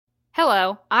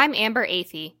Hello, I'm Amber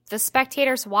Athey, The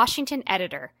Spectator's Washington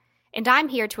editor, and I'm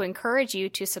here to encourage you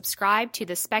to subscribe to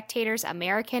The Spectator's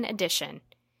American edition.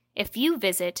 If you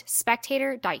visit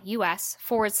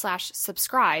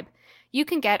spectator.us/subscribe, you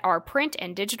can get our print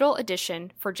and digital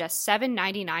edition for just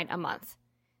 $7.99 a month.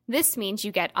 This means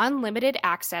you get unlimited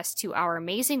access to our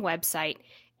amazing website,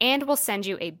 and we'll send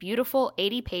you a beautiful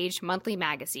 80-page monthly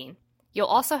magazine. You'll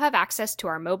also have access to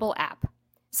our mobile app.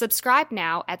 Subscribe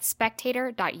now at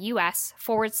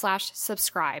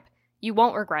spectator.us/subscribe. You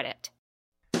won't regret it.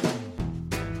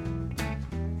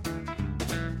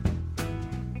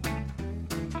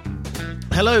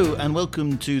 Hello and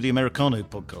welcome to the Americano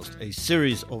podcast, a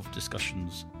series of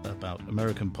discussions about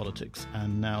American politics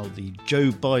and now the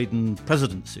Joe Biden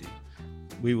presidency.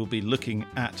 We will be looking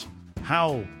at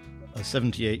how a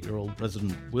 78-year-old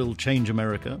president will change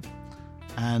America,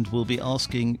 and we'll be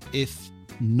asking if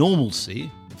normalcy,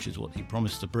 which is what he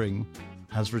promised to bring,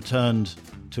 has returned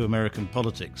to American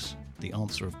politics. The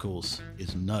answer, of course,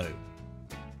 is no.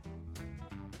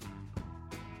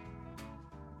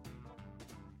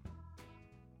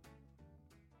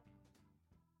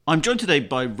 I'm joined today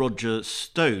by Roger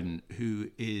Stone,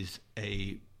 who is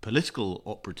a political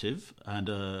operative and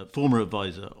a former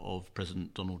advisor of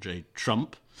President Donald J.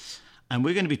 Trump. And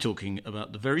we're going to be talking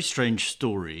about the very strange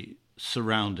story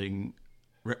surrounding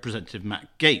Representative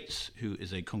Matt Gaetz, who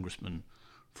is a congressman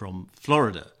from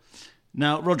Florida.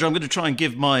 Now, Roger, I'm going to try and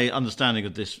give my understanding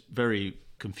of this very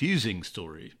confusing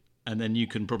story, and then you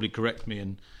can probably correct me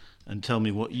and tell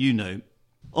me what you know.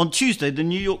 On Tuesday, the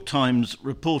New York Times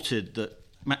reported that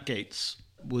Matt Gaetz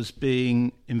was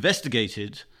being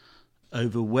investigated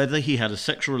over whether he had a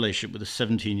sexual relationship with a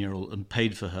 17-year-old and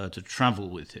paid for her to travel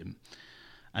with him.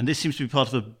 And this seems to be part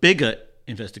of a bigger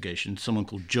investigation, someone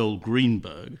called Joel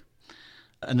Greenberg.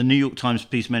 And the New York Times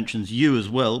piece mentions you as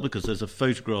well, because there's a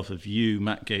photograph of you,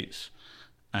 Matt Gaetz,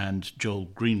 and Joel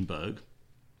Greenberg.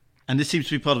 And this seems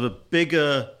to be part of a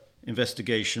bigger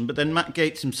investigation. But then Matt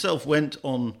Gaetz himself went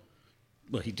on,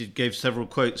 well, gave several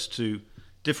quotes to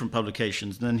different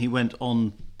publications. And then he went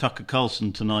on Tucker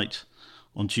Carlson tonight,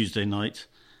 on Tuesday night,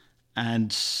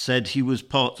 and said he was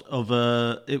part of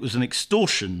it was an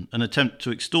extortion, an attempt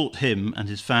to extort him and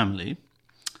his family,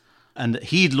 and that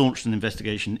he'd launched an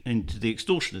investigation into the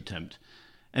extortion attempt.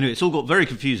 Anyway, it's all got very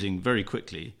confusing very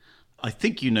quickly. I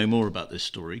think you know more about this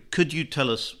story. Could you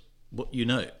tell us what you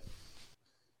know?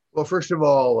 Well, first of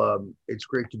all, it's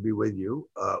great to be with you.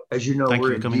 As you know,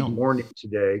 we're in deep mourning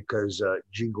today because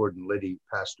G. Gordon Liddy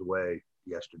passed away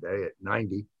yesterday at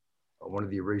 90, one of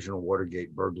the original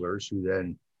Watergate burglars, who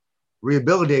then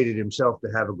rehabilitated himself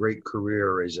to have a great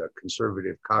career as a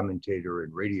conservative commentator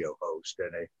and radio host,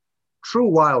 and a true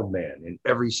wild man in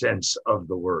every sense of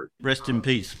the word. Rest in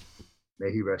peace.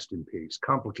 May he rest in peace.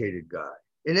 Complicated guy.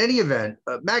 In any event,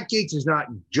 Matt Gaetz is not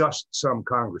just some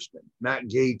congressman. Matt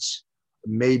Gaetz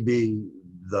may be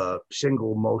the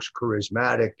single most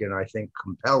charismatic and I think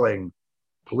compelling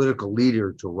political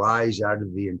leader to rise out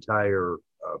of the entire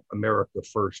America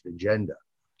First agenda.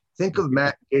 Think of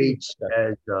Matt Gaetz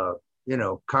as,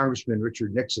 Congressman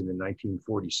Richard Nixon in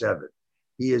 1947.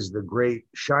 He is the great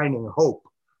shining hope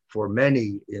for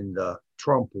many in the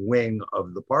Trump wing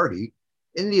of the party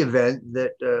in the event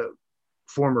that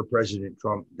former President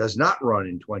Trump does not run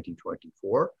in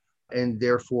 2024. And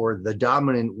therefore, the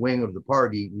dominant wing of the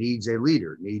party needs a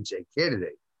leader, needs a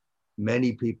candidate.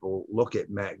 Many people look at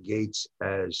Matt Gaetz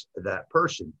as that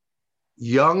person.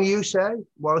 Young, you say?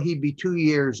 Well, he'd be 2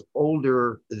 years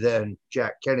older than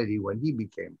Jack Kennedy when he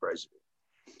became president.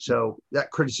 So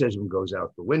that criticism goes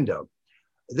out the window.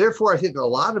 Therefore, I think a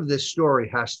lot of this story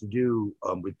has to do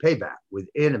with payback, with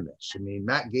animus. I mean,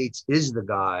 Matt Gaetz is the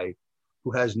guy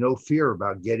who has no fear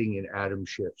about getting in Adam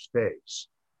Schiff's face.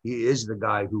 He is the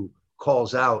guy who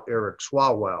calls out Eric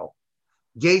Swalwell.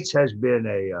 Gaetz has been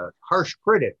a harsh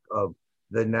critic of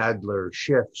the Nadler,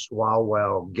 Schiff,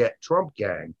 Swalwell, Get Trump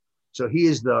gang. So he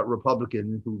is the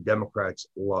Republican who Democrats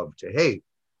love to hate.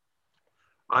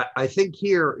 I think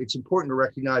here it's important to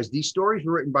recognize these stories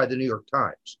were written by the New York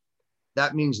Times.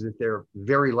 That means that they're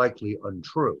very likely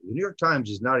untrue. The New York Times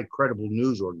is not a credible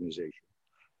news organization.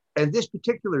 And this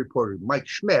particular reporter, Mike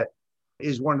Schmidt,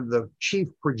 is one of the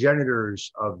chief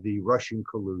progenitors of the Russian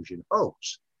collusion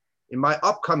hoax. In my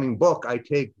upcoming book, I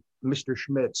take Mr.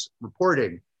 Schmidt's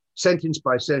reporting sentence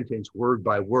by sentence, word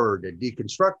by word, and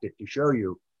deconstruct it to show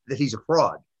you that he's a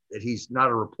fraud, that he's not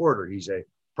a reporter, he's a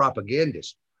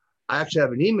propagandist. I actually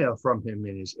have an email from him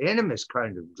in his animus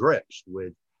kind of drips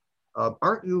with,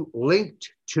 aren't you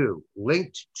linked to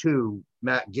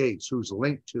Matt Gaetz, who's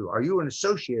linked to, are you an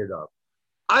associate of?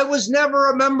 I was never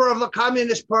a member of the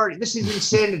Communist Party. This is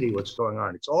insanity, what's going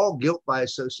on. It's all guilt by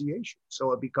association.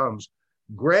 So it becomes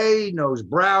Gray knows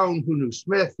Brown, who knew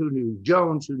Smith, who knew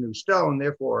Jones, who knew Stone.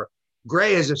 Therefore,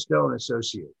 Gray is a Stone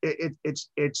associate. It's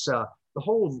the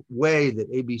whole way that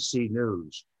ABC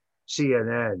News,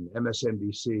 CNN,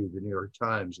 MSNBC, the New York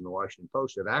Times, and the Washington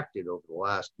Post have acted over the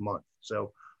last month.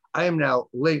 So I am now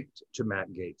linked to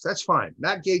Matt Gaetz. That's fine.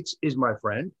 Matt Gaetz is my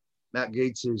friend. Matt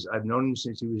Gaetz I've known him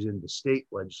since he was in the state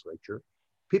legislature.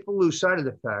 People lose sight of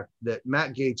the fact that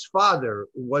Matt Gaetz' father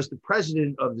was the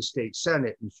president of the state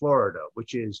Senate in Florida,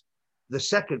 which is the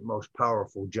second most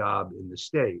powerful job in the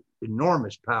state.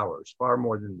 Enormous powers, far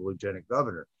more than the lieutenant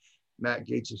governor. Matt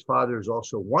Gaetz' father is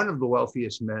also one of the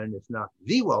wealthiest men, if not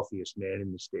the wealthiest man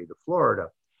in the state of Florida,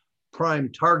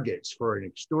 prime targets for an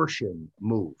extortion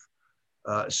move.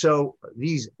 So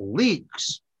these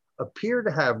leaks appear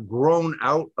to have grown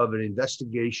out of an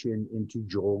investigation into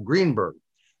Joel Greenberg.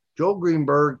 Joel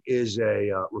Greenberg is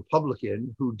a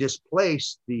Republican who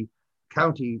displaced the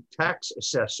county tax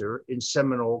assessor in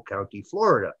Seminole County,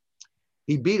 Florida.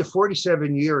 He beat a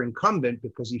 47-year incumbent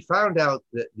because he found out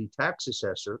that the tax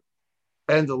assessor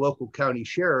and the local county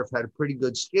sheriff had a pretty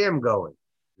good scam going.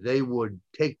 They would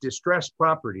take distressed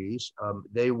properties,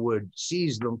 they would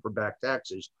seize them for back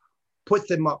taxes, put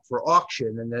them up for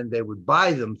auction, and then they would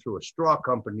buy them through a straw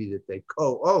company that they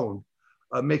co-owned,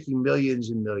 making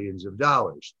millions and millions of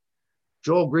dollars.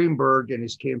 Joel Greenberg and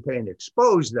his campaign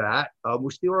exposed that,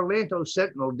 which the Orlando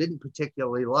Sentinel didn't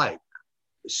particularly like.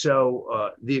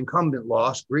 So the incumbent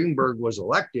lost, Greenberg was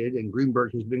elected, and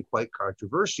Greenberg has been quite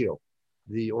controversial.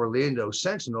 The Orlando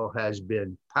Sentinel has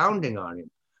been pounding on him.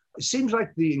 It seems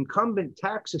like the incumbent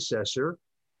tax assessor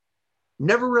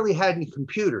never really had any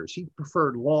computers. He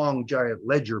preferred long, giant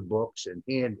ledger books and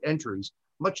hand entries.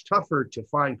 Much tougher to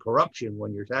find corruption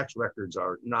when your tax records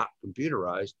are not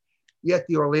computerized. Yet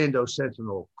the Orlando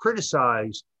Sentinel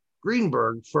criticized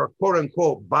Greenberg for, quote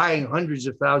unquote, buying hundreds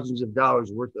of thousands of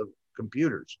dollars worth of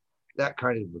computers. That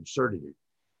kind of absurdity.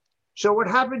 So what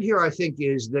happened here, I think,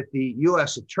 is that the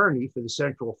U.S. attorney for the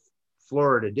Central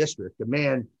Florida District, a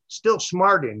man still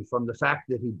smarting from the fact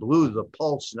that he blew the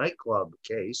Pulse nightclub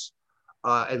case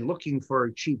and looking for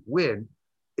a cheap win,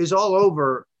 is all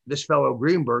over this fellow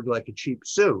Greenberg like a cheap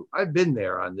suit. I've been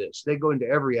there on this. They go into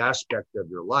every aspect of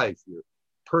your life, your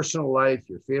personal life,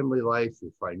 your family life,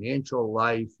 your financial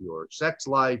life, your sex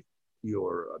life,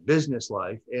 your business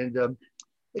life. And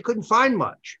they couldn't find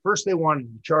much. First, they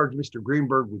wanted to charge Mr.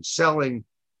 Greenberg with selling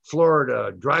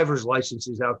Florida driver's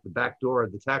licenses out the back door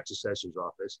of the tax assessor's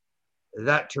office.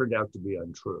 That turned out to be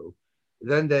untrue.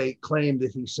 Then they claimed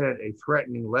that he sent a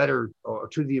threatening letter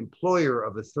to the employer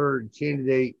of a third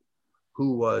candidate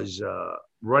who was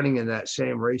running in that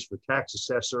same race for tax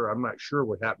assessor. I'm not sure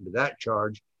what happened to that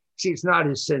charge. See, it's not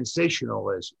as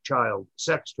sensational as child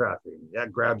sex trafficking.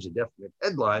 That grabs a definite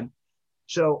headline.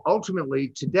 So ultimately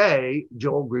today,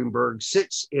 Joel Greenberg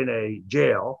sits in a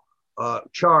jail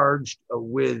charged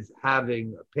with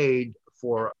having paid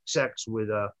for sex with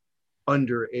a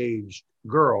underage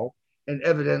girl and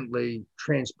evidently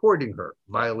transporting her,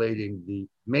 violating the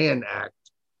Mann Act,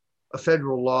 a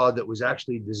federal law that was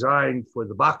actually designed for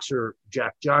the boxer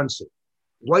Jack Johnson.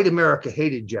 White America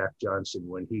hated Jack Johnson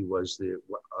when he was the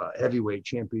heavyweight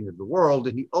champion of the world,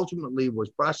 and he ultimately was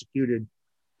prosecuted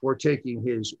for taking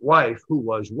his wife, who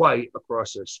was white,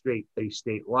 across a state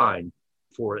line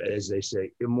for, as they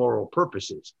say, immoral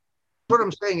purposes. What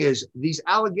I'm saying is these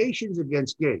allegations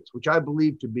against Gaetz, which I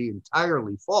believe to be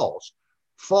entirely false,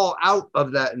 fall out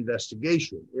of that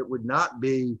investigation. It would not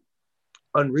be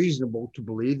unreasonable to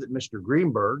believe that Mr.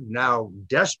 Greenberg, now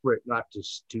desperate not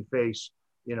to face,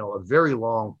 a very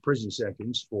long prison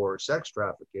sentence for sex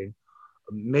trafficking,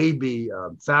 may be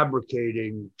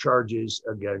fabricating charges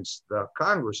against the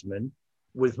congressman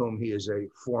with whom he is a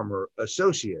former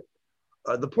associate.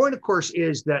 The point, of course,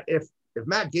 is that if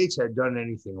Matt Gaetz had done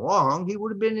anything wrong, he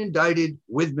would have been indicted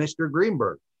with Mr.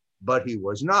 Greenberg, but he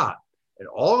was not. And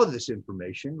all of this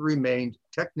information remained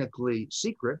technically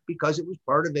secret because it was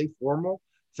part of a formal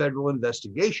federal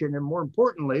investigation. And more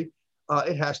importantly,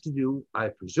 it has to do, I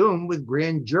presume, with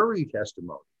grand jury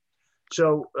testimony.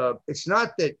 So it's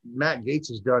not that Matt Gaetz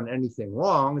has done anything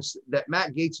wrong. It's that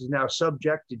Matt Gaetz is now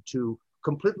subjected to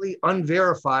completely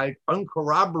unverified,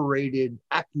 uncorroborated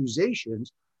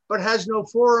accusations, but has no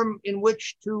forum in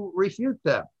which to refute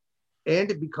them. And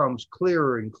it becomes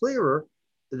clearer and clearer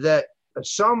that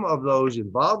some of those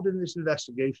involved in this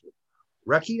investigation,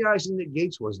 recognizing that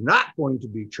Gaetz was not going to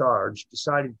be charged,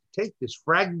 decided to take this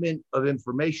fragment of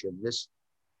information, this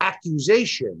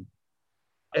accusation,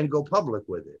 and go public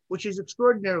with it, which is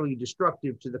extraordinarily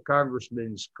destructive to the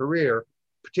congressman's career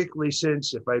particularly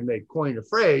since, if I may coin a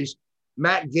phrase,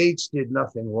 Matt Gaetz did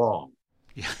nothing wrong.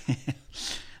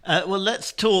 Well,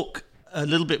 let's talk a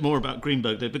little bit more about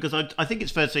Greenberg, though, because I think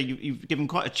it's fair to say you've given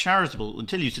quite a charitable,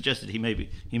 until you suggested he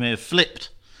may have flipped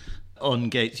on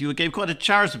Gaetz, you gave quite a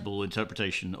charitable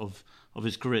interpretation of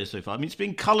his career so far. I mean, it's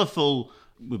been colourful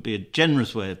would be a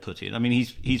generous way of putting it. I mean,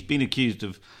 he's been accused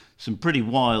of some pretty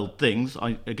wild things.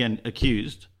 Again,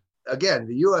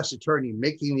 the U.S. attorney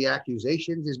making the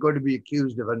accusations is going to be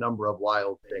accused of a number of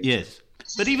wild things. Yes,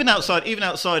 but even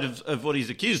outside of what he's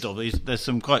accused of, there's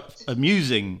some quite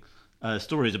amusing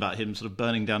stories about him sort of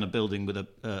burning down a building with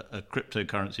a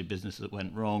cryptocurrency business that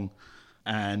went wrong,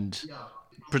 and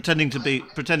pretending to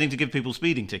give people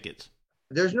speeding tickets.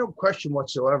 There's no question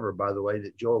whatsoever, by the way,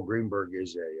 that Joel Greenberg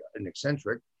is an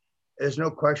eccentric. There's no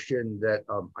question that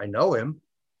I know him,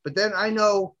 but then I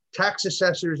know tax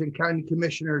assessors and county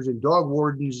commissioners and dog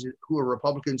wardens who are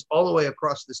Republicans all the way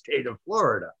across the state of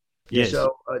Florida. Yes.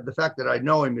 So the fact that I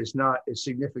know him is not as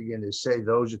significant as, say,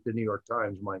 those at the New York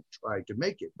Times might try to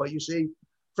make it. But you see,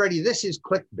 Freddie, this is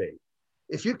clickbait.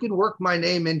 If you can work my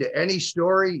name into any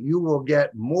story, you will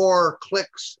get more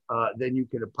clicks than you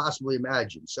could have possibly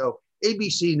imagined. So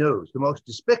ABC News, the most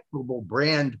despicable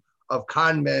brand of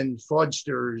con men,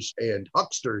 fraudsters, and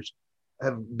hucksters,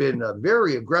 have been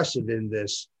very aggressive in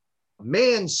this.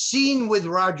 Man seen with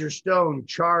Roger Stone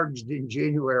charged in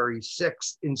January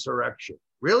 6th insurrection.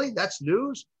 Really? That's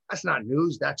news? That's not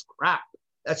news. That's crap.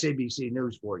 That's ABC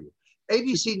News for you.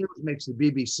 ABC News makes the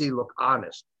BBC look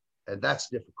honest, and that's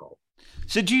difficult.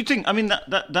 So do you think, I mean,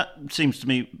 that seems to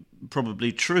me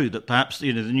probably true, that perhaps,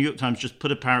 the New York Times just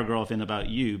put a paragraph in about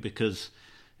you because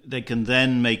they can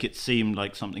then make it seem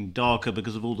like something darker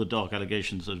because of all the dark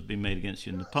allegations that have been made against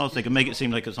you in the past. They can make it seem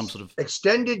like some sort of...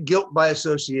 Extended guilt by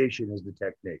association is the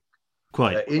technique.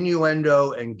 Quite.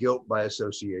 Innuendo and guilt by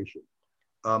association.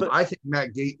 I think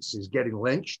Matt Gaetz is getting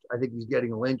lynched. I think he's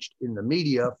getting lynched in the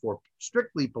media for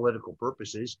strictly political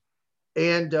purposes.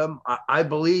 And I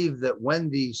believe that when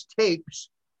these tapes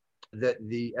that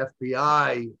the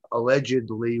FBI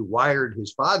allegedly wired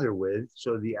his father with,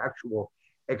 so the actual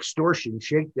extortion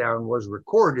shakedown was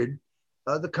recorded,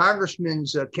 the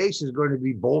congressman's case is going to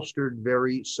be bolstered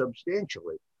very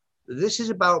substantially. This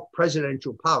is about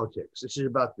presidential politics. This is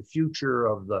about the future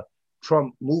of the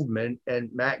Trump movement, and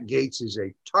Matt Gaetz is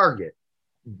a target.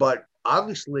 But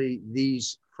obviously,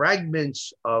 these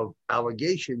fragments of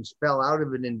allegations fell out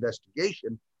of an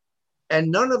investigation,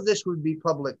 and none of this would be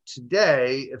public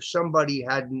today if somebody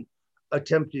hadn't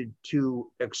attempted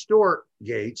to extort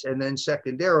Gaetz and then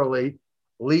secondarily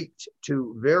leaked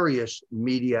to various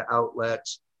media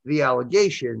outlets the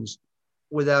allegations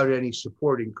without any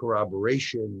supporting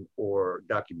corroboration or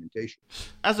documentation.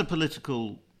 As a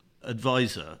political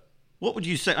advisor, what would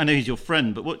you say? I know he's your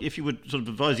friend, but what if you were sort of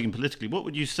advising him politically? What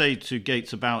would you say to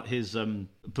Gaetz about his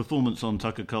performance on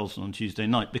Tucker Carlson on Tuesday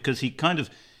night? Because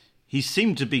he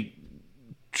seemed to be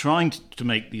trying to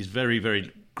make these very,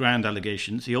 very grand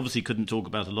allegations. He obviously couldn't talk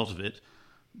about a lot of it,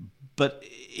 but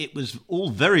it was all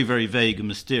very, very vague and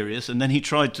mysterious. And then he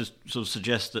tried to sort of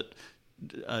suggest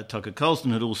that Tucker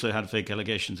Carlson had also had fake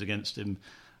allegations against him,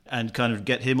 and kind of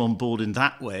get him on board in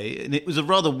that way. And it was a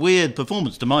rather weird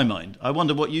performance to my mind. I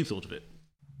wonder what you thought of it.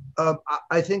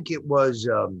 I think it was,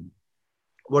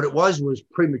 what it was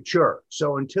premature.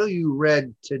 So until you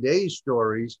read today's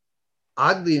stories,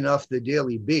 oddly enough, the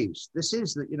Daily Beast, this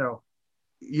is the,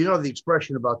 the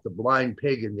expression about the blind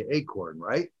pig and the acorn,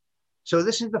 right? So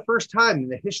this is the first time in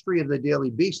the history of the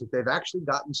Daily Beast that they've actually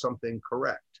gotten something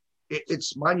correct.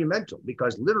 It's monumental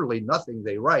because literally nothing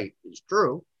they write is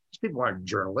true. These people aren't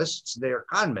journalists, they're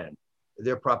con men,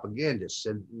 they're propagandists.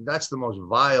 And that's the most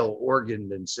vile organ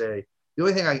than say,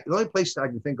 the only place I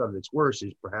can think of that's worse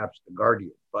is perhaps The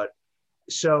Guardian. But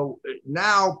so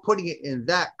now putting it in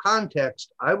that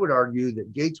context, I would argue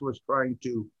that Gaetz was trying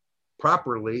to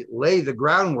properly lay the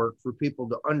groundwork for people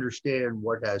to understand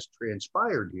what has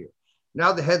transpired here.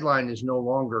 Now the headline is no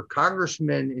longer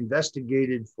Congressman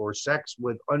investigated for sex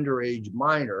with underage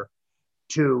minor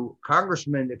to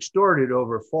Congressman extorted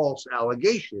over false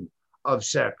allegation of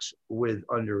sex with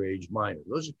underage minor.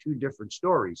 Those are two different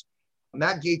stories.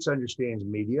 Matt Gaetz understands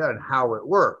media and how it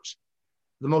works.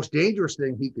 The most dangerous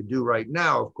thing he could do right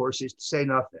now, of course, is to say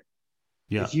nothing.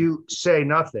 Yeah. If you say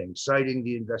nothing, citing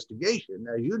the investigation,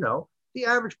 as you know, the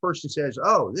average person says,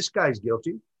 oh, this guy's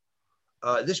guilty.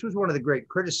 This was one of the great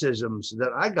criticisms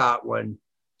that I got when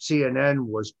CNN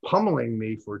was pummeling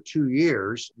me for 2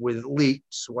 years with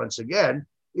leaks once again,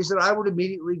 is that I would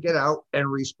immediately get out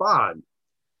and respond.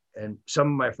 And some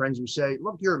of my friends would say,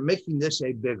 look, you're making this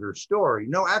a bigger story.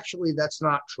 No, actually, that's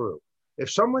not true. If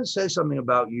someone says something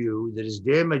about you that is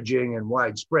damaging and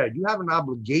widespread, you have an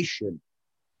obligation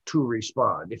to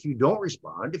respond. If you don't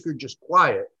respond, if you're just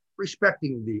quiet,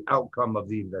 respecting the outcome of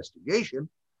the investigation,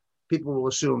 people will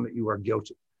assume that you are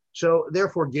guilty. So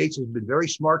therefore, Gates has been very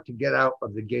smart to get out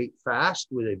of the gate fast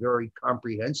with a very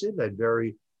comprehensive and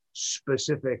very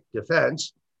specific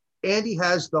defense. And he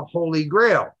has the Holy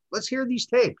Grail. Let's hear these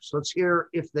tapes. Let's hear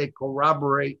if they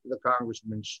corroborate the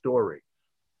congressman's story.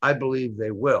 I believe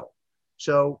they will.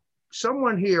 So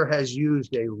someone here has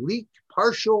used a leaked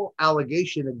partial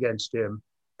allegation against him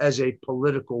as a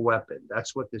political weapon.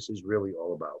 That's what this is really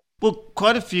all about. Well,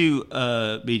 quite a few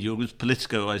media, it was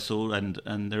Politico I saw,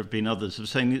 and there have been others, of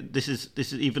saying this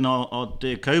is even our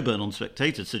dear Coburn on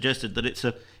Spectator suggested that it's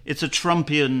a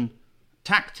Trumpian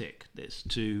tactic. This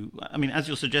to, I mean, as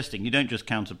you're suggesting, you don't just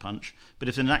counterpunch, but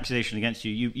if there's an accusation against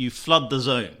you, you flood the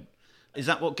zone. Is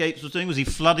that what Gates was doing? Was he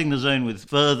flooding the zone with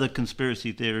further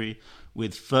conspiracy theory,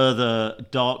 with further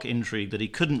dark intrigue that he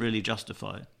couldn't really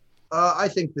justify? I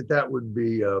think that would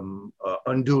be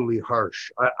unduly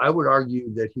harsh. I would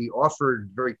argue that he offered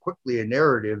very quickly a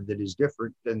narrative that is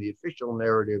different than the official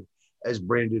narrative as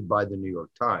branded by the New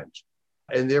York Times.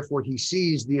 And therefore, he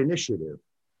seized the initiative.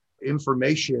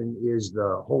 Information is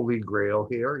the holy grail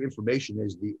here. Information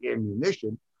is the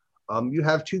ammunition. You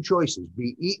have two choices: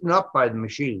 be eaten up by the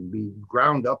machine, be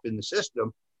ground up in the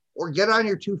system, or get on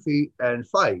your 2 feet and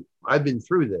fight. I've been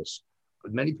through this.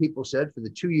 Many people said for the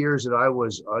 2 years that I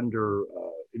was under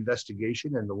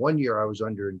investigation and the 1 year I was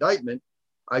under indictment,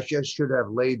 I just should have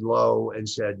laid low and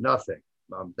said nothing.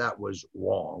 That was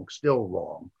wrong, still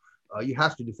wrong. You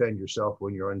have to defend yourself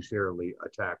when you're unfairly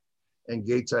attacked. And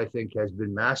Gates, I think, has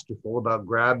been masterful about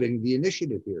grabbing the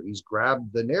initiative here. He's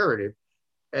grabbed the narrative.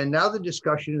 And now the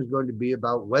discussion is going to be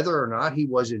about whether or not he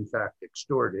was in fact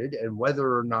extorted and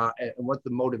whether or not, and what the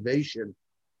motivation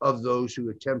of those who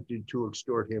attempted to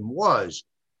extort him was.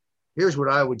 Here's what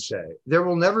I would say. There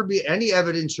will never be any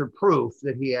evidence or proof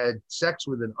that he had sex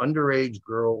with an underage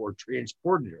girl or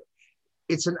transported her.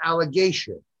 It's an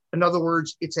allegation. In other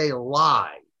words, it's a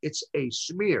lie. It's a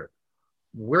smear.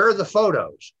 Where are the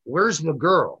photos? Where's the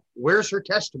girl? Where's her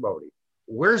testimony?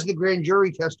 Where's the grand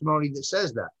jury testimony that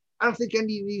says that? I don't think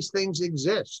any of these things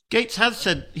exist. Gates has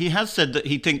said that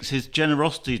he thinks his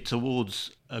generosity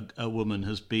towards a woman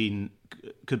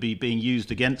could be being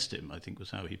used against him, I think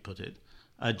was how he put it.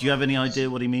 Do you have any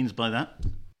idea what he means by that?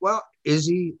 Well, is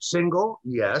he single?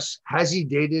 Yes. Has he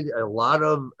dated a lot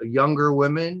of younger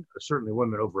women? Certainly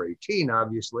women over 18,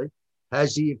 obviously.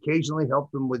 Has he occasionally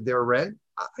helped them with their rent?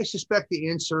 I suspect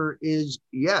the answer is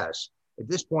yes. At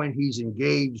this point, he's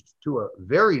engaged to a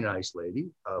very nice lady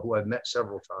who I've met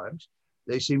several times.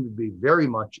 They seem to be very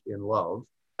much in love.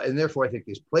 And therefore, I think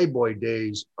his Playboy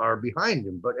days are behind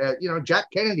him. But, Jack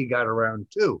Kennedy got around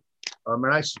too. And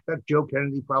I suspect Joe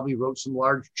Kennedy probably wrote some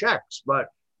large checks. But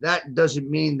that doesn't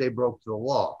mean they broke the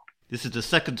law. This is the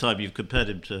second time you've compared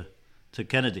him to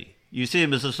Kennedy. You see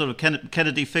him as a sort of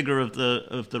Kennedy figure of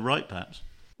the right, perhaps?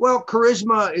 Well,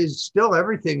 charisma is still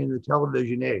everything in the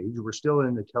television age. We're still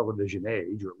in the television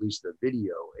age, or at least the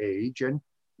video age. And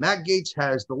Matt Gaetz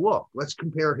has the look. Let's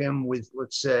compare him with,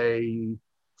 let's say,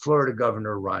 Florida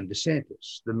Governor Ron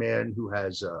DeSantis, the man who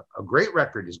has a great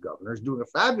record as governor, is doing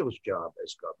a fabulous job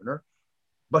as governor,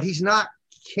 but he's not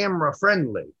camera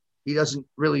friendly. He doesn't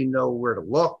really know where to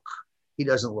look. He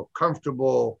doesn't look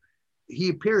comfortable. He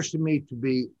appears to me to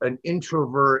be an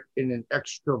introvert in an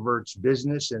extrovert's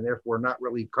business and therefore not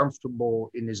really comfortable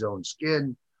in his own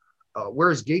skin.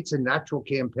 Whereas Gaetz, a natural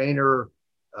campaigner,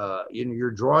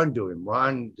 you're drawn to him.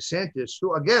 Ron DeSantis,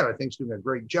 who again, I think is doing a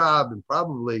great job and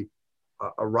probably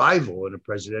a rival in a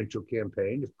presidential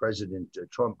campaign if President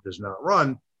Trump does not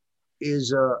run,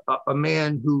 is a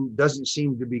man who doesn't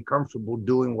seem to be comfortable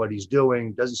doing what he's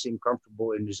doing, doesn't seem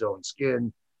comfortable in his own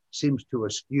skin, seems to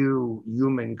eschew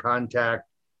human contact,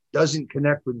 doesn't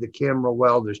connect with the camera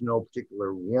well. There's no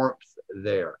particular warmth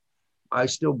there. I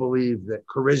still believe that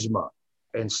charisma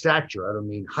and stature, I don't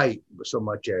mean height, but so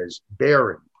much as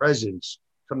bearing, presence,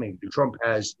 something Trump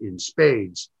has in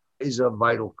spades, is a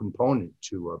vital component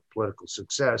to political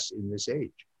success in this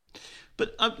age.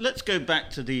 But let's go back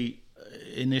to the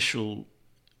initial,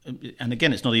 and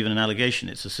again, it's not even an allegation,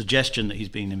 it's a suggestion that he's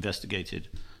being investigated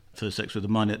for sex with a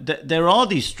minor. There are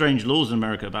these strange laws in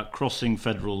America about crossing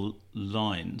federal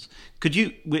lines. Could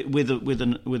you, with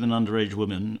an underage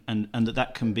woman, and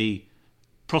that can be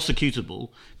prosecutable,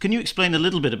 can you explain a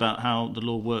little bit about how the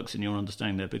law works in your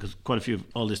understanding there? Because quite a few of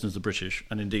our listeners are British,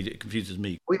 and indeed it confuses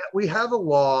me. We have a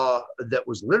law that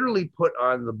was literally put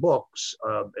on the books,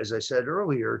 as I said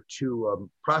earlier, to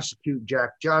prosecute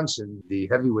Jack Johnson, the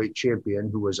heavyweight champion,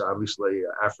 who was obviously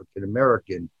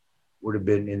African-American, would have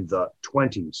been in the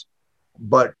 20s.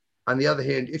 But on the other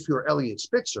hand, if you're Eliot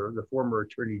Spitzer, the former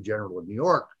Attorney General of New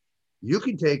York, you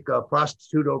can take a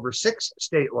prostitute over 6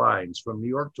 state lines from New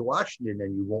York to Washington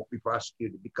and you won't be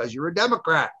prosecuted because you're a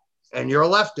Democrat and you're a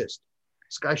leftist.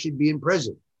 This guy should be in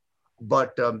prison.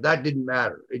 But that didn't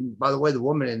matter. And by the way, the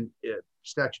woman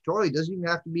statutorily doesn't even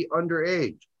have to be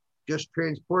underage. Just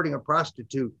transporting a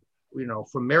prostitute,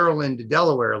 from Maryland to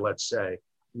Delaware, let's say,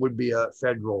 would be a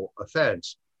federal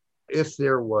offense. If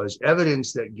there was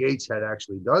evidence that Gates had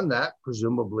actually done that,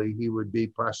 presumably he would be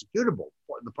prosecutable.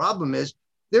 The problem is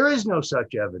there is no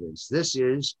such evidence. This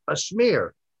is a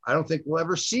smear. I don't think we'll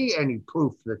ever see any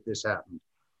proof that this happened.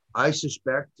 I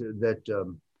suspect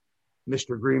that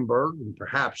Mr. Greenberg and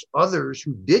perhaps others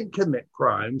who did commit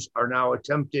crimes are now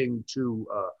attempting to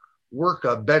work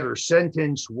a better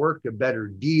sentence, work a better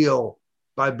deal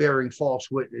by bearing false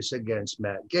witness against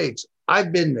Matt Gaetz.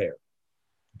 I've been there.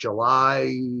 July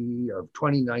of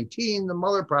 2019, the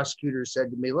Mueller prosecutor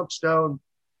said to me, look, Stone,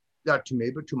 not to me,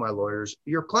 but to my lawyers,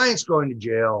 your client's going to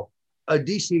jail. A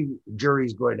DC jury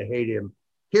is going to hate him.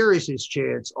 Here is his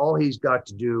chance. All he's got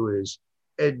to do is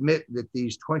admit that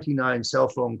these 29 cell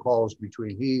phone calls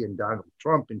between he and Donald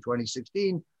Trump in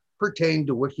 2016 pertain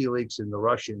to WikiLeaks and the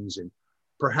Russians, and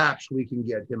perhaps we can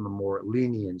get him a more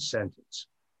lenient sentence.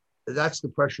 That's the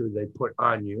pressure they put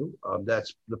on you.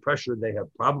 That's the pressure they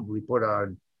have probably put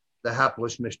on the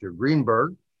hapless Mr.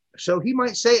 Greenberg. So he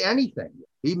might say anything.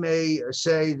 He may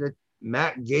say that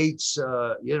Matt Gaetz,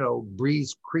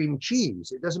 breathes cream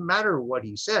cheese. It doesn't matter what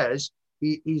he says.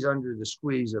 He's under the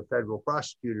squeeze of federal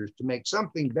prosecutors to make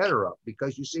something better up,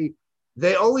 because you see,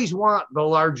 they always want the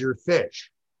larger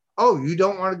fish. Oh, you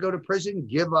don't want to go to prison?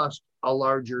 Give us a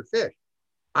larger fish.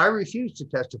 I refuse to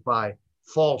testify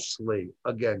falsely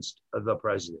against the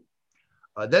president.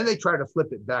 Then they try to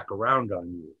flip it back around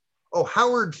on you. Oh,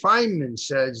 Howard Feynman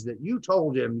says that you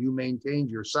told him you maintained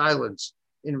your silence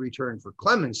in return for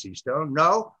clemency, Stone.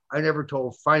 No, I never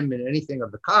told Feynman anything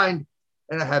of the kind,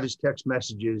 and I have his text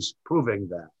messages proving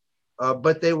that.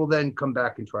 But they will then come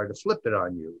back and try to flip it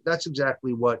on you. That's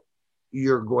exactly what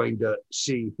you're going to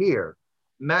see here.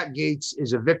 Matt Gaetz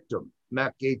is a victim.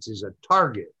 Matt Gaetz is a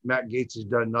target. Matt Gaetz has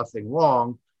done nothing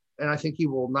wrong. And I think he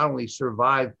will not only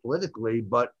survive politically,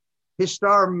 but his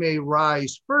star may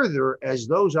rise further as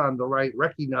those on the right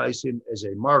recognize him as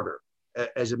a martyr,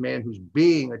 as a man who's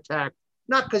being attacked,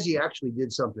 not because he actually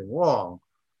did something wrong,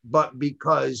 but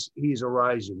because he's a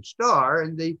rising star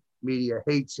and the media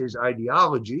hates his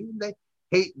ideology. And they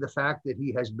hate the fact that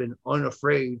he has been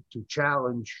unafraid to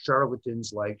challenge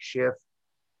charlatans like Schiff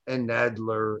and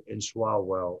Nadler and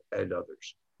Swalwell and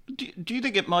others. Do you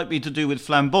think it might be to do with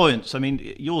flamboyance? I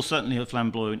mean, you're certainly a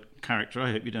flamboyant character.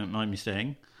 I hope you don't mind me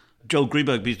saying. Joel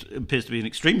Greenberg appears to be an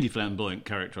extremely flamboyant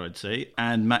character, I'd say.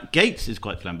 And Matt Gaetz is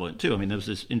quite flamboyant too. I mean, there was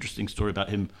this interesting story about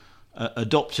him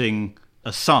adopting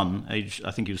a son,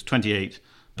 I think he was 28,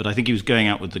 but I think he was going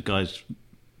out with the guy's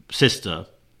sister,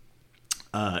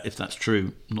 if that's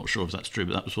true. I'm not sure if that's true,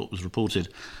 but that was what was reported.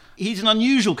 He's an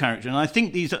unusual character, and I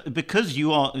think because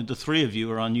the three of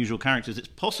you are unusual characters, it's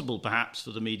possible perhaps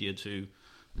for the media to,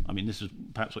 I mean, this is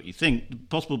perhaps what you think,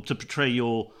 possible to portray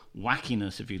your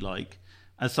wackiness, if you like,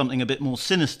 as something a bit more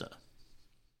sinister.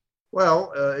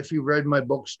 Well, if you read my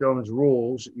book, Stone's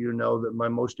Rules, you know that my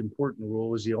most important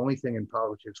rule is the only thing in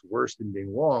politics worse than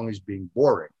being wrong is being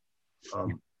boring.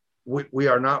 We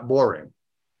are not boring.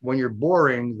 When you're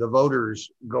boring, the voters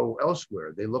go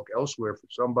elsewhere. They look elsewhere for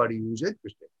somebody who's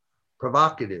interesting,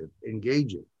 provocative,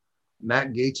 engaging.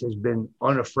 Matt Gaetz has been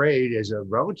unafraid as a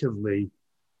relatively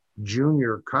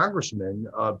junior congressman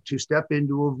to step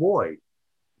into a void.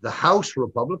 The House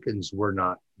Republicans were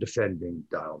not defending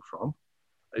Donald Trump.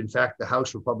 In fact, the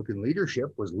House Republican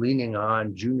leadership was leaning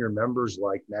on junior members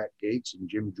like Matt Gaetz and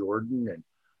Jim Jordan and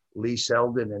Lee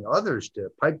Selden and others to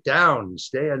pipe down and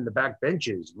stay on the back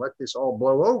benches and let this all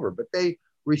blow over. But they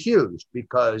refused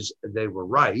because they were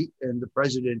right. And the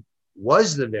president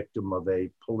was the victim of a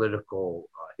political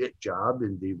hit job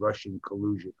in the Russian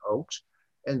collusion hoax.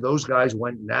 And those guys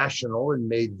went national and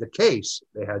made the case.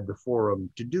 They had the forum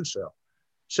to do so.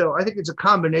 So I think it's a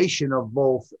combination of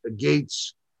both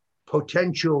Gaetz'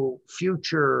 potential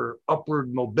future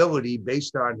upward mobility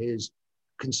based on his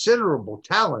considerable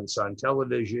talents on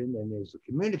television and as a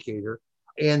communicator,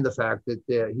 and the fact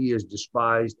that he is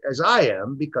despised, as I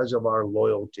am, because of our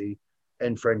loyalty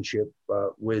and friendship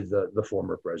with the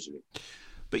former president.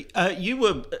 But you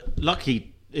were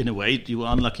lucky in a way. You were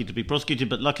unlucky to be prosecuted,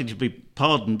 but lucky to be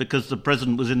pardoned because the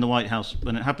president was in the White House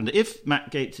when it happened. If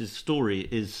Matt Gaetz' story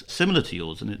is similar to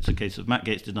yours, and it's a case of Matt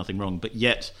Gaetz did nothing wrong, but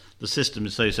yet the system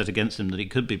is so set against him that he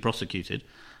could be prosecuted,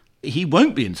 he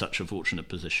won't be in such a fortunate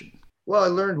position. Well, I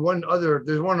learned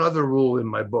there's one other rule in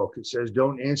my book. It says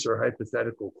don't answer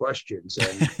hypothetical questions.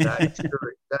 And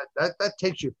that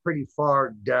takes you pretty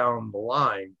far down the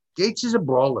line. Gates is a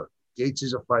brawler. Gates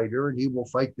is a fighter, and he will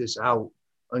fight this out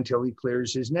until he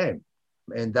clears his name.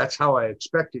 And that's how I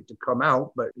expect it to come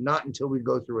out, but not until we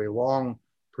go through a long,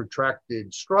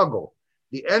 protracted struggle.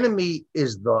 The enemy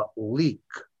is the leak.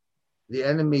 The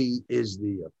enemy is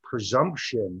the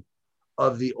presumption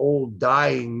of the old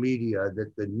dying media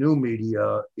that the new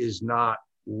media is not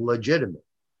legitimate.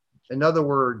 In other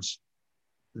words,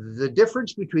 the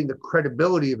difference between the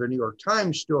credibility of a New York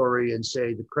Times story and,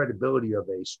 say, the credibility of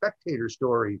a Spectator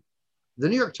story, the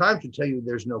New York Times will tell you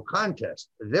there's no contest.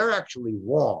 They're actually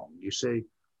wrong. You see,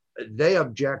 they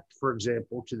object, for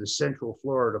example, to the Central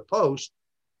Florida Post,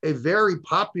 a very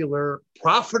popular,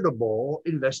 profitable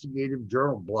investigative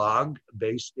journal blog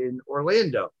based in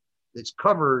Orlando that's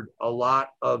covered a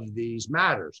lot of these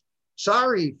matters.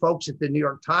 Sorry, folks at the New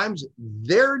York Times,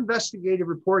 their investigative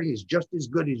reporting is just as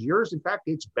good as yours. In fact,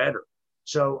 it's better.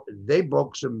 So they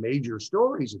broke some major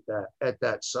stories at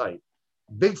that site.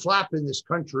 Big flap in this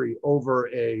country over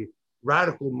a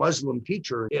radical Muslim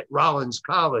teacher at Rollins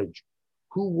College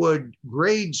who would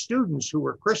grade students who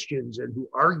were Christians and who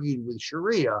argued with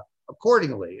Sharia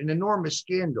accordingly. An enormous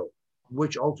scandal,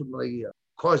 which ultimately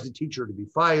caused the teacher to be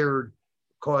fired,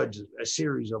 caused a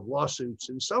series of lawsuits,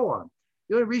 and so on.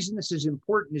 The only reason this is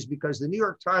important is because the New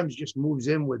York Times just moves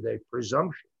in with a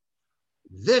presumption.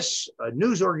 This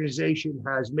news organization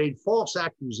has made false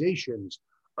accusations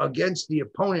against the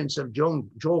opponents of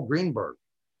Joel Greenberg.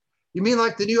 You mean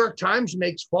like the New York Times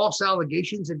makes false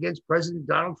allegations against President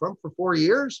Donald Trump for 4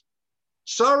 years?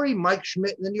 Sorry, Mike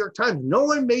Schmidt in the New York Times. No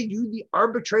one made you the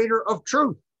arbitrator of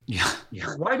truth. Yeah.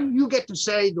 Why do you get to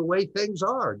say the way things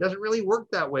are? It doesn't really work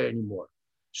that way anymore.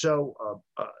 So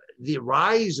the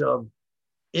rise of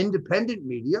independent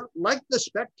media, like The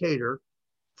Spectator,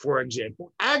 for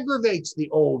example, aggravates the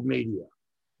old media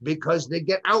because they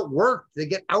get outworked, they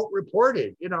get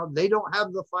outreported. You know, they don't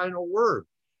have the final word.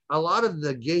 A lot of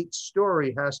the Gates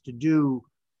story has to do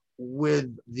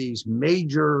with these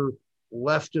major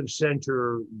left of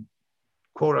center,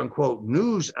 quote unquote,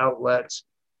 news outlets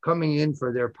coming in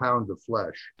for their pound of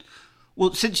flesh.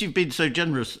 Well, since you've been so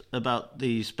generous about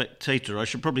The Spectator, I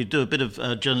should probably do a bit of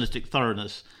journalistic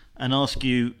thoroughness and ask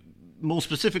you more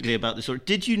specifically about this story.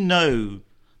 Did you know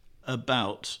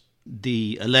about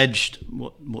the alleged,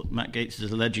 what Matt Gaetz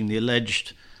is alleging, the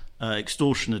alleged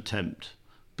extortion attempt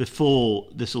before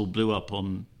this all blew up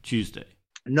on Tuesday?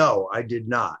 No, I did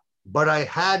not. But I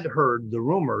had heard the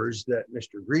rumors that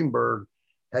Mr. Greenberg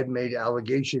had made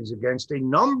allegations against a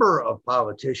number of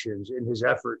politicians in his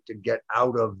effort to get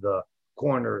out of the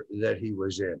corner that he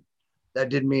was in. That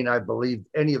didn't mean I believed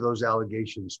any of those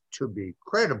allegations to be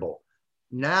credible.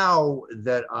 Now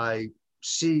that I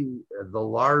see the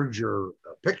larger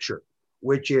picture,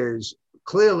 which is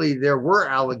clearly there were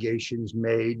allegations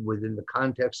made within the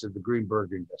context of the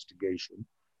Greenberg investigation.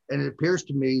 And it appears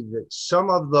to me that some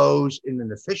of those in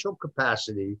an official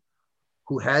capacity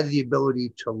who had the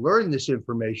ability to learn this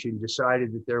information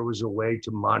decided that there was a way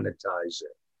to monetize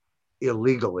it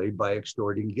illegally by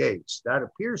extorting Gaetz. That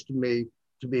appears to me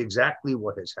to be exactly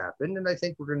what has happened. And I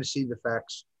think we're going to see the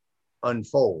facts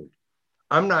unfold.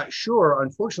 I'm not sure,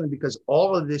 unfortunately, because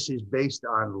all of this is based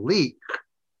on leak.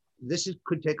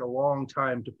 Could take a long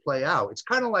time to play out. It's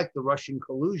kind of like the Russian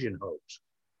collusion hoax.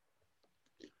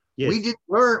 Yes.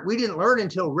 We didn't learn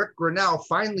until Rick Grenell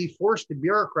finally forced the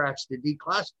bureaucrats to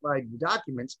declassify the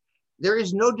documents. There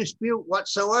is no dispute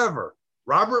whatsoever.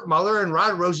 Robert Mueller and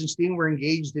Rod Rosenstein were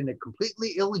engaged in a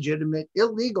completely illegitimate,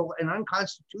 illegal, and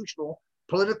unconstitutional,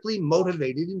 politically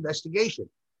motivated investigation.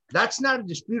 That's not a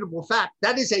disputable fact.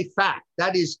 That is a fact.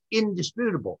 That is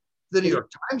indisputable. The New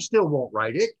York Times still won't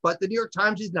write it, but the New York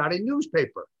Times is not a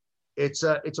newspaper. It's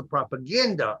a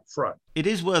propaganda front. It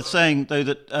is worth saying, though,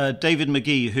 that David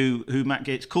McGee, who Matt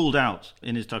Gaetz called out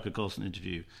in his Tucker Carlson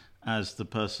interview as the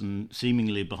person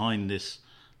seemingly behind this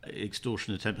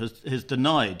extortion attempt, has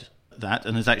denied that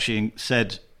and has actually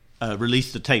said,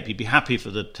 release the tape. He'd be happy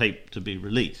for the tape to be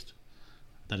released.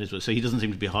 That is what. So he doesn't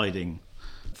seem to be hiding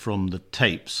from the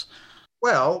tapes.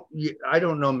 Well, I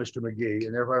don't know Mr. McGee,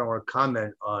 and therefore I don't want to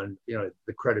comment on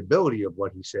the credibility of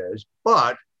what he says.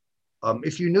 But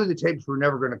if you knew the tapes were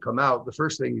never going to come out, the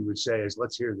first thing you would say is,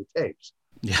 let's hear the tapes.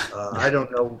 Yeah. I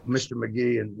don't know Mr.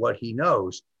 McGee and what he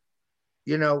knows.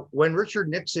 When Richard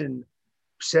Nixon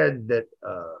said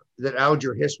that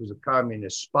Alger Hiss was a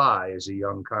communist spy as a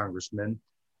young congressman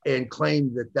and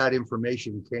claimed that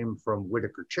information came from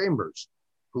Whittaker Chambers,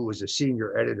 who was a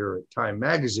senior editor at Time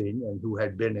magazine and who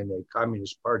had been in a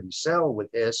Communist Party cell with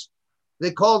Hiss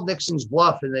They called Nixon's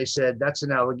bluff and they said, that's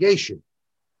an allegation.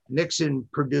 Nixon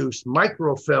produced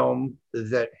microfilm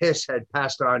that Hiss had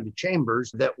passed on to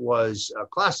Chambers that was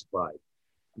classified,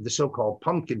 the so-called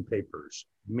pumpkin papers,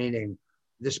 meaning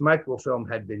this microfilm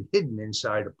had been hidden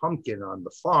inside a pumpkin on the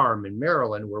farm in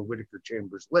Maryland where Whittaker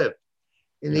Chambers lived.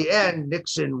 In the end,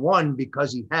 Nixon won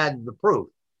because he had the proof.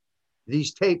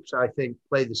 These tapes, I think,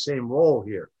 play the same role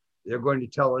here. They're going to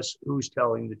tell us who's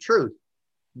telling the truth.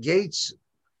 Gates'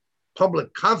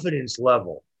 public confidence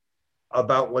level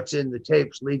about what's in the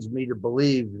tapes leads me to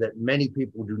believe that many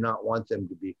people do not want them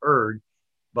to be heard.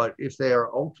 But if they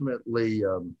are ultimately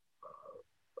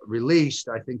released,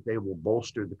 I think they will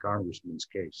bolster the congressman's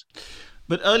case.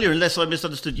 But earlier, unless I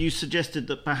misunderstood, you suggested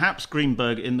that perhaps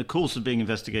Greenberg, in the course of being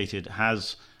investigated,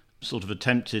 has sort of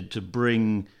attempted to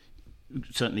bring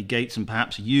certainly Gates and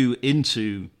perhaps you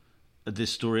into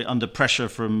this story under pressure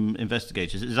from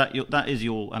investigators. Is that that is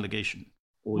your allegation?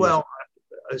 Well,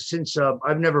 since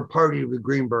I've never partied with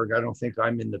Greenberg, I don't think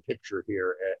I'm in the picture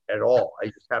here at all. I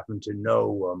just happen to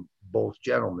know both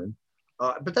gentlemen.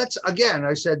 But that's, again,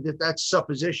 I said that's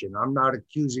supposition. I'm not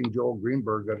accusing Joel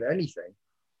Greenberg of anything,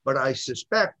 but I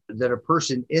suspect that a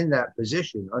person in that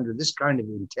position under this kind of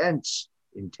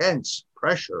intense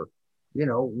pressure,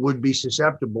 would be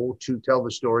susceptible to tell the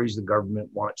stories the government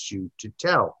wants you to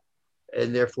tell.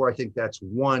 And therefore, I think that's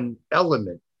one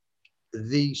element.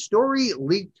 The story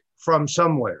leaked from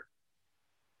somewhere.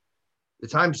 The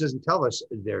Times doesn't tell us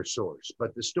their source,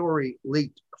 but the story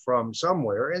leaked from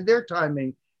somewhere, and their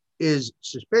timing is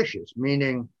suspicious,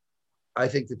 meaning I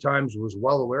think the Times was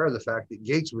well aware of the fact that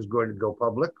Gates was going to go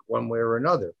public one way or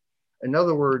another. In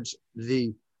other words,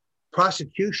 the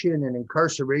prosecution and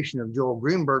incarceration of Joel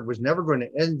Greenberg was never going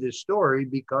to end this story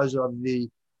because of the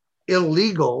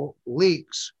illegal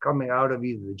leaks coming out of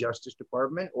either the Justice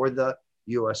Department or the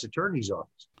U.S. Attorney's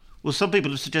Office. Well, some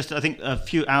people have suggested, I think a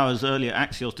few hours earlier,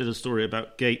 Axios did a story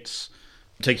about Gates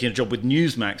taking a job with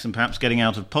Newsmax and perhaps getting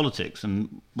out of politics,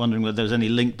 and wondering whether there's any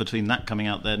link between that coming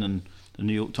out then and the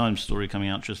New York Times story coming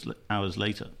out just hours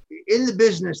later. In the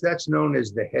business, that's known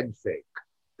as the head fake.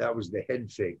 That was the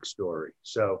head fake story.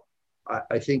 So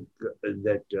I think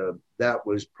that that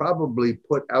was probably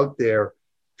put out there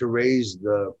to raise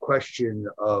the question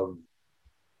of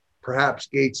perhaps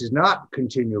Gates is not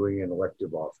continuing in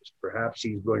elective office. Perhaps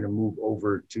he's going to move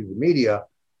over to the media,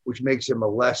 which makes him a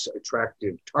less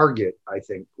attractive target, I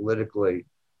think, politically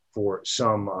for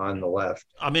some on the left.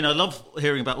 I mean, I love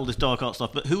hearing about all this dark art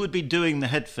stuff, but who would be doing the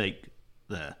head fake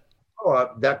there?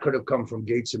 That could have come from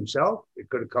Gates himself. It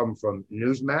could have come from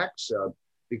Newsmax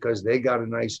because they got a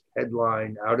nice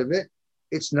headline out of it.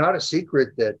 It's not a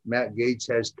secret that Matt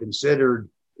Gaetz has considered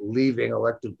leaving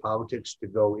elective politics to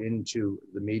go into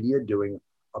the media, doing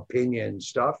opinion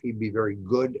stuff. He'd be very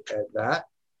good at that.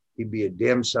 He'd be a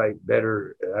damn sight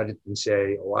better at it than,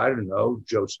 say, I don't know,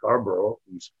 Joe Scarborough,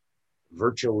 who's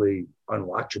virtually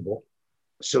unwatchable,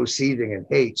 so seething in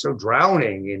hate, so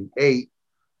drowning in hate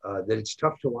that it's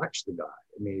tough to watch the guy.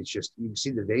 I mean, it's just, you can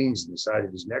see the veins in the side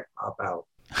of his neck pop out.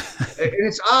 And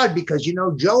it's odd because,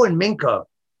 Joe and Minka,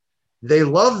 they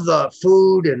loved the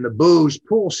food and the booze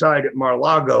poolside at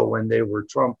Mar-a-Lago when they were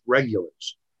Trump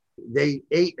regulars. They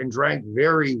ate and drank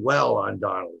very well on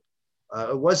Donald.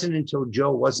 It wasn't until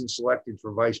Joe wasn't selected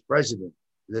for vice president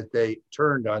that they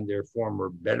turned on their former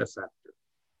benefactor.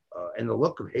 And the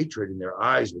look of hatred in their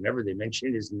eyes whenever they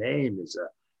mention his name is an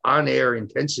on-air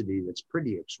intensity that's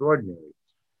pretty extraordinary.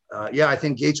 I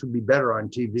think Gaetz would be better on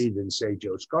TV than, say,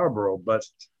 Joe Scarborough, but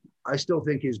I still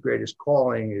think his greatest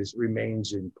calling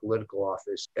remains in political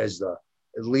office as the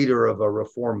leader of a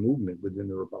reform movement within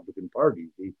the Republican Party,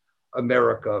 the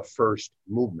America First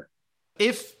movement.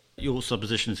 If your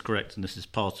supposition is correct, and this is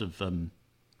part of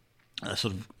a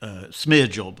sort of smear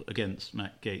job against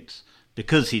Matt Gaetz,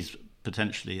 because he's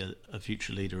potentially a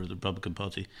future leader of the Republican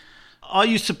Party, are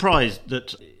you surprised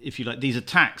that, if you like, these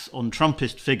attacks on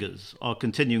Trumpist figures are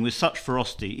continuing with such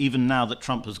ferocity, even now that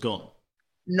Trump has gone?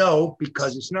 No,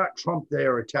 because it's not Trump they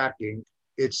are attacking.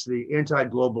 It's the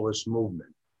anti-globalist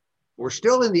movement. We're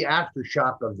still in the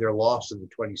aftershock of their loss of the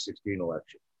 2016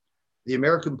 election. The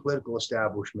American political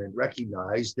establishment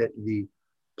recognized that the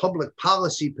public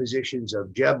policy positions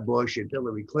of Jeb Bush and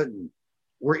Hillary Clinton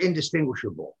were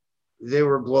indistinguishable. They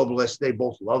were globalists. They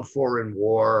both loved foreign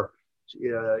war.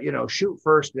 Shoot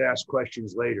first and ask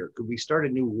questions later. Could we start a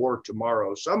new war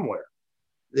tomorrow somewhere?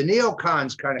 The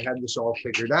neocons kind of had this all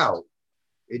figured out.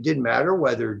 It didn't matter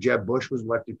whether Jeb Bush was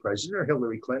elected president or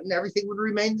Hillary Clinton. Everything would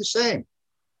remain the same.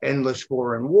 Endless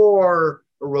foreign war,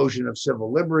 erosion of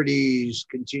civil liberties,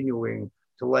 continuing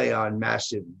to lay on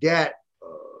massive debt,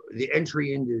 the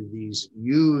entry into these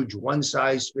huge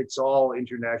one-size-fits-all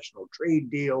international trade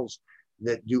deals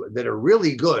that are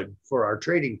really good for our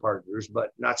trading partners,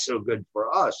 but not so good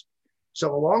for us.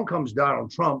 So along comes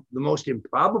Donald Trump, the most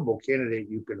improbable candidate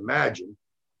you can imagine,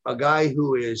 a guy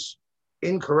who is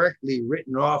incorrectly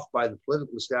written off by the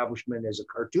political establishment as a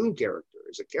cartoon character,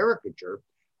 as a caricature,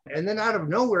 and then out of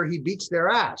nowhere, he beats their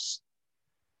ass.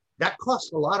 That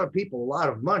costs a lot of people a lot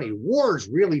of money. War is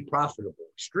really profitable,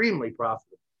 extremely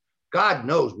profitable. God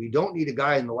knows we don't need a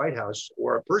guy in the White House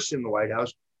or a person in the White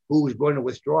House who is going to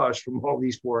withdraw us from all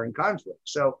these foreign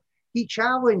conflicts. So he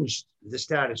challenged the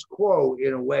status quo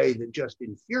in a way that just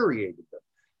infuriated them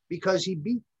because he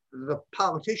beat the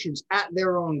politicians at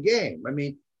their own game. I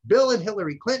mean, Bill and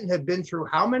Hillary Clinton have been through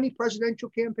how many presidential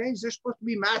campaigns? They're supposed to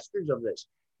be masters of this.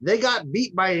 They got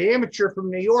beat by an amateur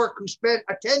from New York who spent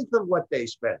a tenth of what they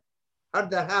spent. How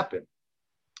did that happen?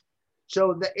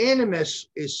 So the animus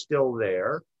is still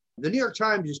there. The New York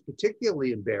Times is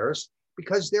particularly embarrassed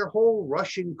because their whole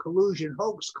Russian collusion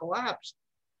hoax collapsed.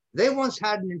 They once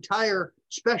had an entire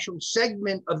special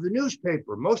segment of the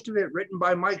newspaper, most of it written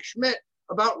by Mike Schmidt,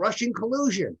 about Russian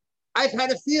collusion. I've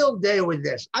had a field day with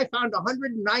this. I found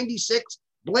 196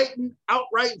 blatant,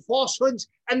 outright falsehoods,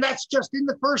 and that's just in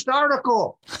the first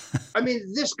article. I mean,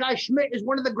 this guy Schmidt is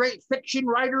one of the great fiction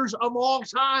writers of all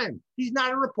time. He's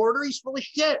not a reporter. He's full of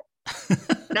shit.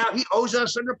 Now he owes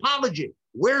us an apology.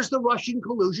 Where's the Russian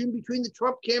collusion between the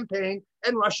Trump campaign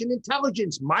and Russian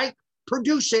intelligence? Mike,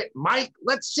 produce it. Mike,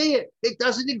 let's see it. It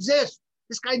doesn't exist.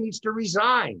 This guy needs to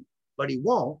resign, but he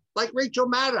won't. Like Rachel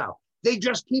Maddow. They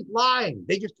just keep lying.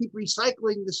 They just keep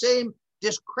recycling the same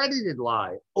discredited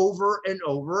lie over and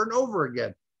over and over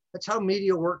again. That's how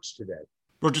media works today.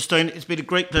 Roger Stone, it's been a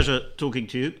great pleasure talking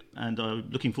to you, and I'm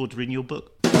looking forward to reading your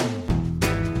book.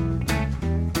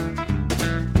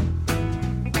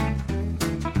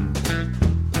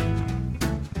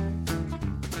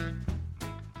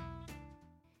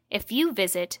 If you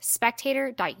visit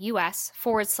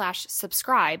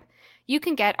spectator.us/subscribe, you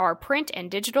can get our print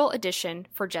and digital edition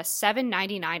for just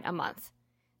 $7.99 a month.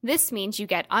 This means you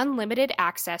get unlimited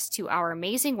access to our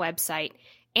amazing website,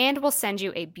 and we'll send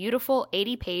you a beautiful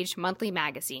 80-page monthly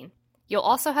magazine. You'll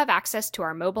also have access to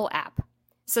our mobile app.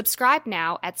 Subscribe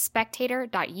now at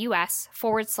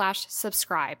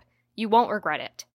spectator.us/subscribe. You won't regret it.